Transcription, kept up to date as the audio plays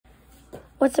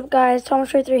What's up, guys?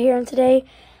 Thomas33 here, and today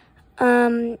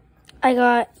I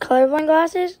got colorblind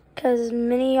glasses because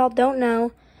many of y'all don't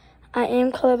know I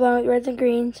am colorblind with reds and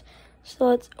greens. So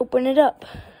let's open it up.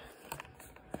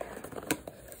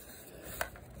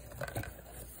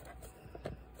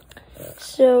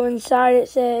 So inside it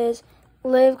says,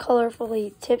 live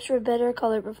colorfully, tips for better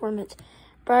color performance.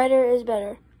 Brighter is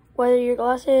better. Whether your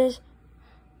glasses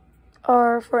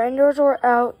are for indoors or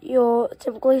out, you'll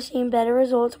typically see better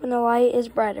results when the light is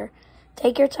brighter.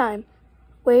 Take your time.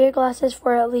 Wear your glasses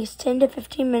for at least 10 to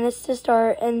 15 minutes to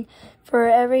start, and for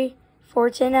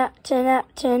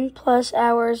 10 plus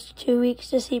hours, 2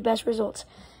 weeks to see best results.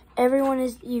 Everyone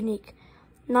is unique.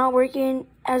 Not working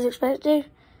as expected?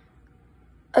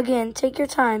 Again, take your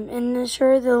time and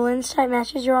ensure the lens type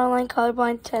matches your online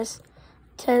colorblind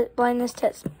blindness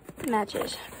test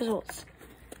matches results.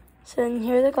 So then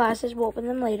here are the glasses. We'll open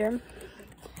them later.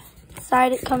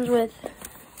 Inside it comes with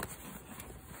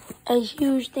a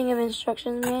huge thing of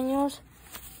instructions manuals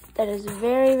that is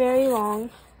very, very long.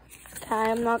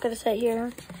 I'm not going to sit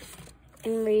here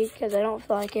and read because I don't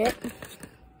feel like it.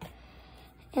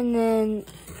 And then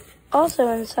also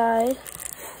inside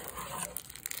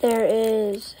there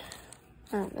is,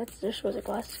 that's just where the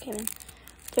glasses came in.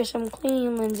 There's some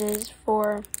cleaning lenses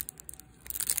for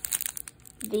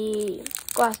the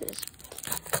glasses.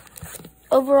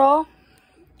 Overall,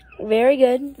 very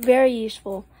good, very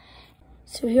useful.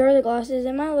 So here are the glasses.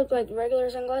 They might look like regular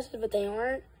sunglasses, but they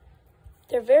aren't.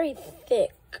 They're very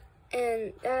thick,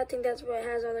 and I think that's what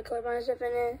has all the colorblind stuff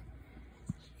in it.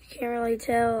 You can't really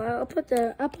tell. I'll put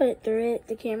it through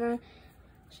the camera,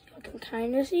 so y'all can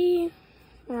kind of see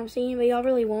what I'm seeing, but y'all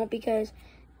really won't because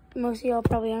most of y'all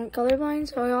probably aren't colorblind.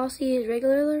 So all y'all see is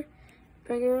regularly.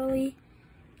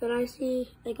 But I see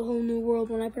like a whole new world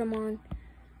when I put them on.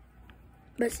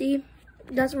 But see,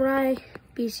 that's what I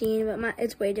be seeing, but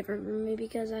it's way different from me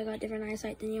because I got different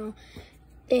eyesight than y'all.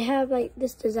 They have like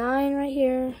this design right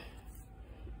here.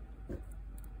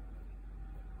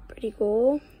 Pretty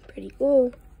cool, pretty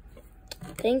cool.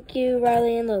 Thank you,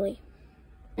 Riley and Lily.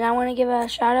 And I want to give a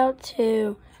shout out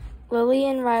to Lily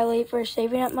and Riley for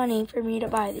saving up money for me to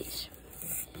buy these.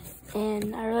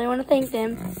 And I really want to thank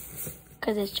them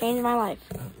because it's changed my life.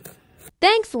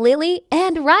 Thanks, Lily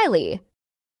and Riley.